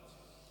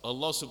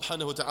 Allah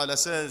subhanahu wa ta'ala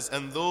says,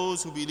 and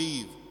those who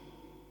believe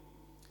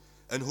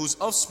and whose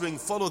offspring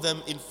follow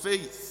them in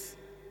faith,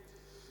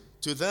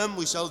 to them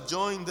we shall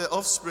join their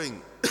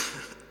offspring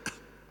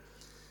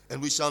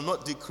and we shall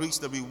not decrease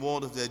the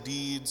reward of their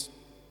deeds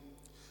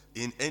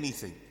in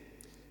anything.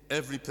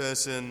 Every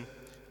person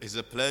is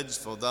a pledge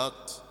for that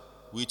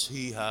which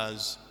he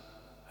has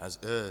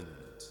earned.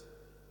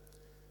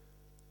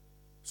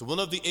 So one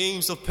of the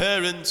aims of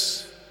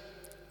parents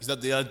is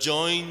that they are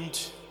joined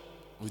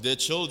with their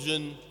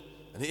children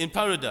in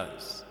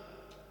paradise.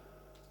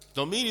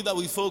 Not merely that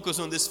we focus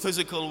on this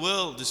physical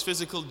world, this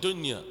physical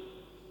dunya.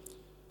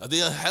 That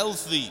they are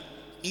healthy,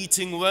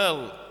 eating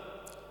well,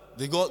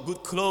 they got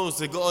good clothes,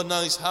 they got a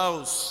nice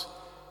house,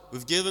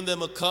 we've given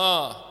them a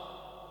car.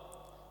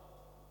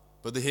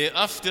 But the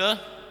hereafter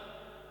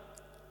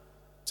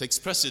takes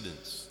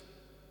precedence.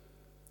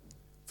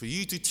 For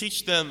you to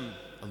teach them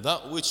and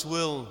that which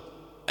will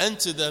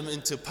enter them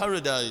into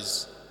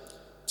paradise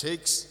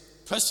takes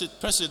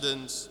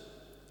precedence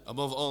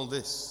above all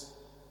this.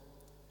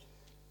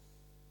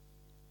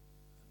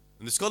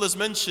 And the scholars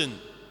mention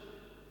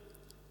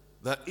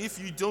that if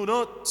you do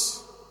not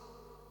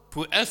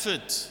put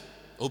effort,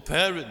 O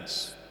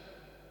parents,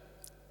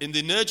 in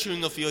the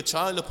nurturing of your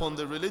child upon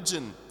the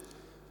religion,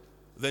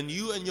 then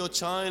you and your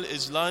child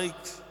is like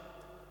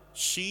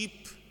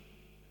sheep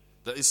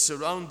that is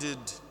surrounded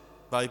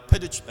by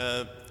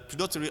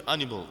predatory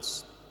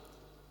animals.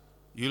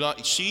 You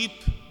like sheep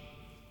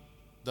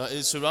that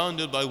is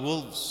surrounded by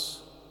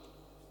wolves.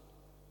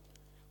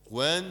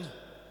 When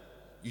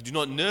you do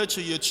not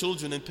nurture your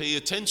children and pay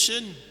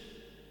attention,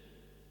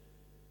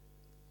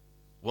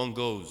 one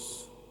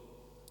goes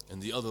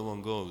and the other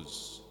one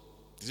goes.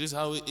 This is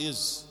how it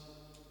is.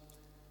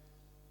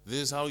 This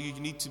is how you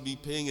need to be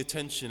paying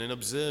attention and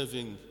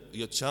observing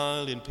your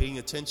child and paying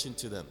attention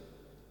to them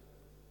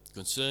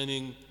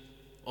concerning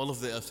all of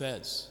their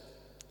affairs.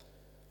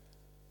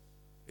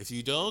 If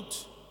you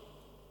don't,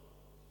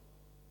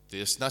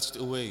 they are snatched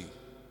away.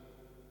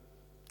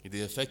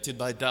 They are affected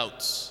by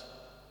doubts.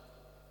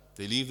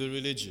 They leave the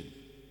religion.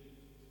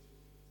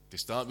 They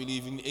start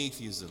believing in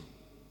atheism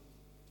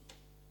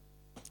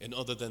and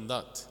other than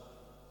that.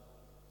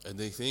 And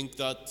they think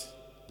that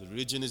the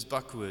religion is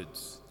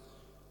backwards,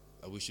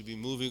 that we should be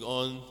moving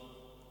on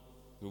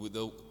with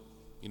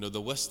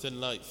the Western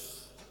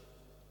life,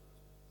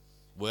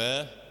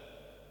 where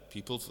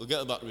people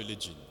forget about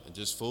religion and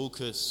just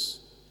focus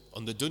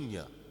on the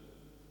dunya,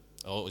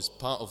 or is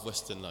part of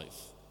Western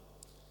life.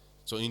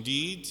 So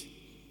indeed,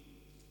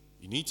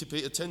 you need to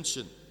pay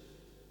attention.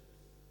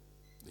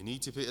 You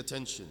need to pay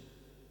attention.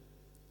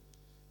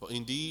 But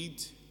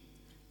indeed,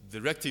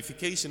 the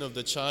rectification of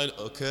the child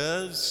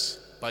occurs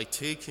by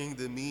taking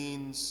the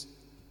means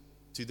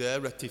to their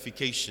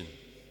rectification,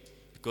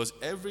 because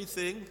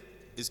everything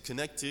is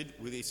connected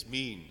with its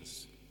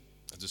means,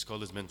 as the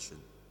scholars mention.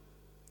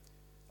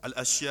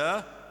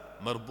 Al-ashya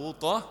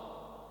marbuta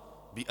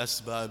bi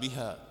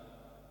asbabiha.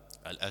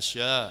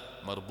 Al-ashya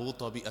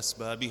marbuta bi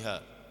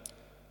asbabiha.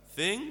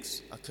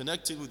 Things are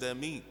connected with their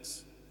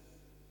means.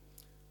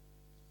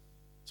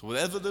 So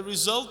whatever the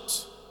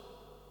result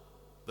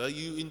that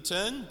you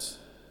intend,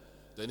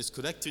 then it's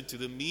connected to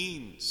the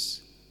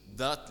means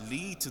that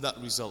lead to that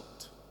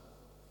result.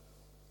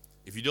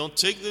 If you don't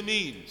take the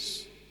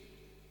means,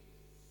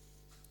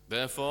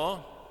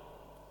 therefore,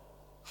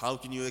 how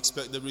can you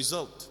expect the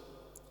result?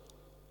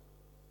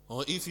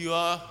 Or if you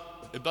are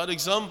a bad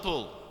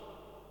example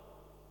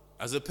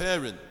as a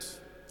parent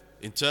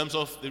in terms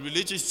of the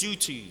religious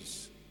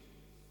duties,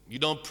 you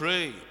don't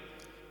pray,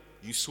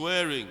 you're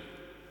swearing,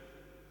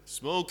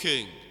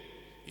 smoking,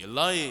 you're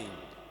lying,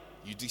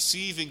 you're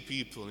deceiving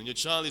people, and your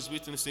child is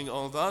witnessing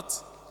all that,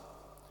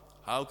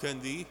 how can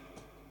the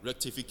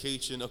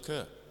rectification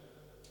occur?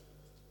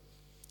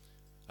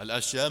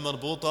 Al-ashya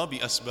marbuta bi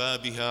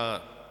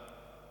asbabiha.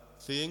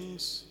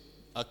 Things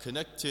are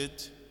connected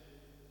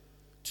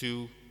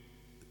to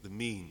the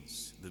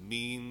means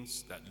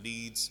that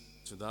leads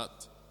to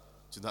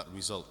that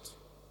result.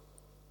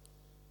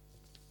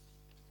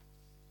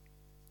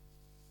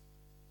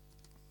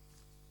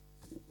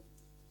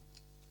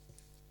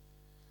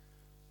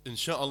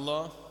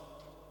 Insha'Allah,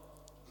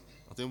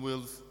 I think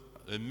we'll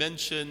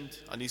mention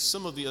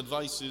some of the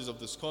advices of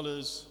the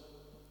scholars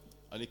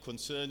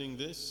concerning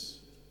this,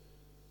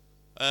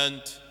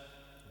 and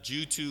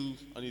due to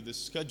the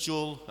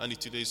schedule,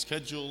 today's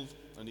schedule,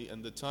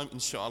 and the time,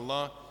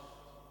 insha'Allah,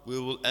 we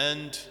will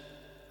end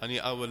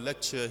our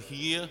lecture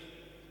here,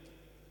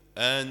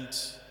 and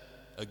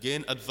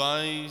again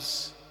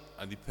advise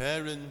the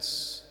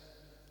parents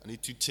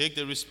to take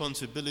the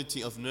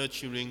responsibility of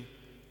nurturing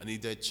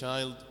their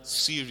child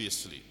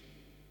seriously,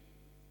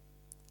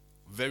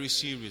 very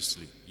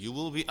seriously. You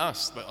will be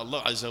asked by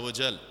Allah Azza wa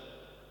Jal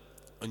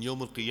on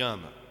Yawm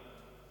al-Qiyamah.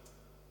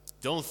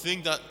 Don't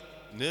think that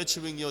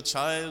nurturing your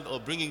child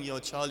or bringing your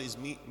child is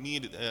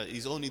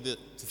only the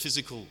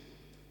physical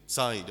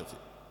side of it.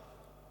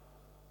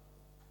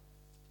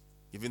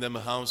 Giving them a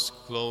house,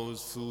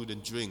 clothes, food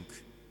and drink,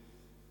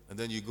 and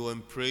then you go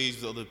and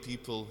praise the other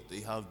people.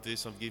 They have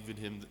this, I've given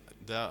him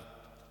that.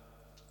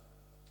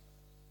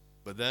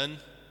 But then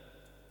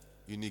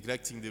you're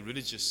neglecting the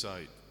religious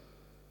side.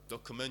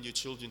 Don't command your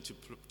children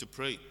to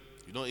pray.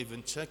 You don't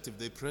even check if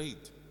they prayed.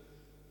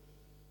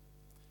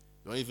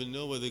 You don't even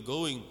know where they're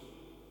going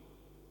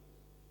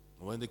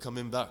or when they're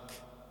coming back.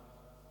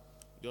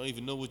 You don't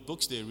even know what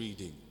books they're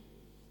reading.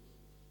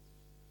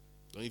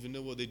 You don't even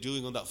know what they're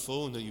doing on that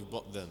phone that you've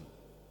bought them.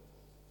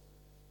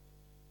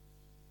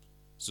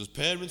 So as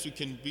parents, we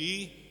can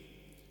be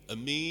a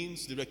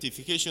means, the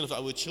rectification of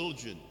our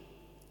children,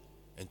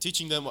 and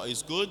teaching them what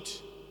is good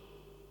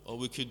or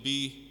we could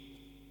be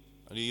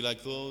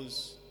like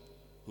those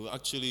who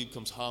actually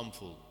becomes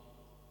harmful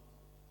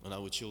on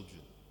our children.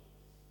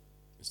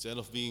 Instead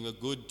of being a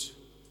good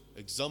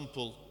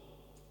example,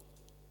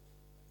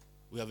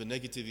 we have a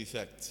negative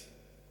effect.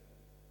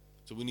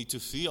 So we need to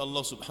fear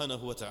Allah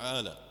subhanahu wa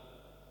ta'ala,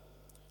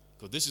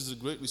 because this is a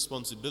great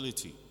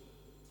responsibility.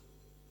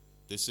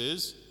 This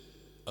is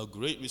a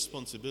great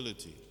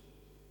responsibility.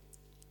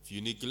 If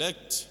you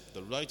neglect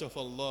the right of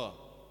Allah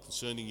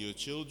concerning your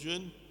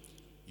children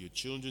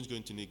is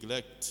going to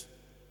neglect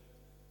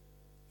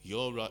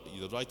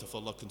the right of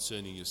Allah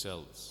concerning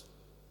yourselves,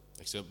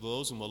 except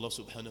those whom Allah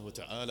subhanahu wa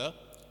ta'ala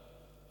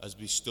has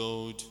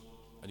bestowed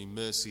any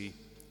mercy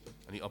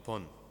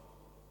upon.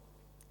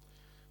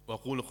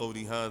 وأقول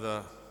قولي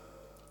هذا.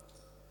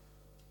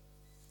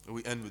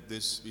 We end with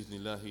this بإذن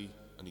الله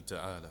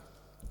تعالى.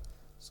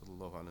 صلى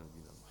الله على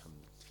نبينا